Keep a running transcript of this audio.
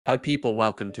Hi people,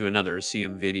 welcome to another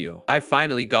CM video. I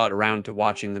finally got around to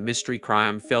watching the mystery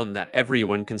crime film that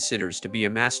everyone considers to be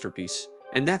a masterpiece,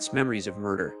 and that's Memories of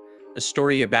Murder. A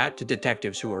story about two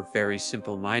detectives who are very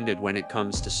simple-minded when it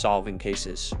comes to solving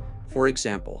cases. For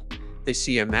example, they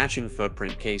see a matching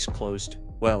footprint, case closed.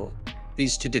 Well,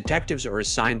 these two detectives are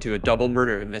assigned to a double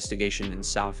murder investigation in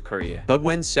South Korea. But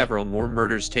when several more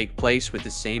murders take place with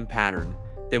the same pattern,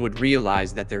 they would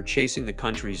realize that they're chasing the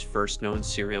country's first known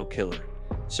serial killer.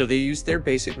 So they use their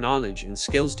basic knowledge and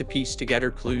skills to piece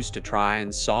together clues to try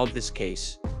and solve this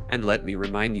case. And let me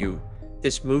remind you,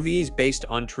 this movie is based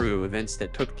on true events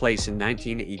that took place in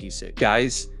 1986.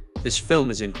 Guys, this film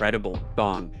is incredible.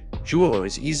 Bong Joon-ho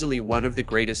is easily one of the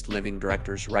greatest living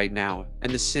directors right now,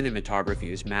 and the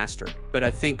cinematography is master. But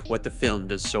I think what the film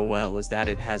does so well is that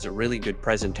it has a really good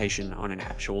presentation on an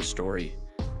actual story.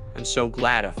 I'm so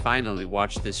glad I finally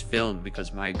watched this film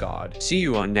because my god. See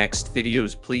you on next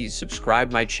videos. Please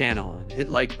subscribe my channel and hit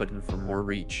like button for more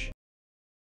reach.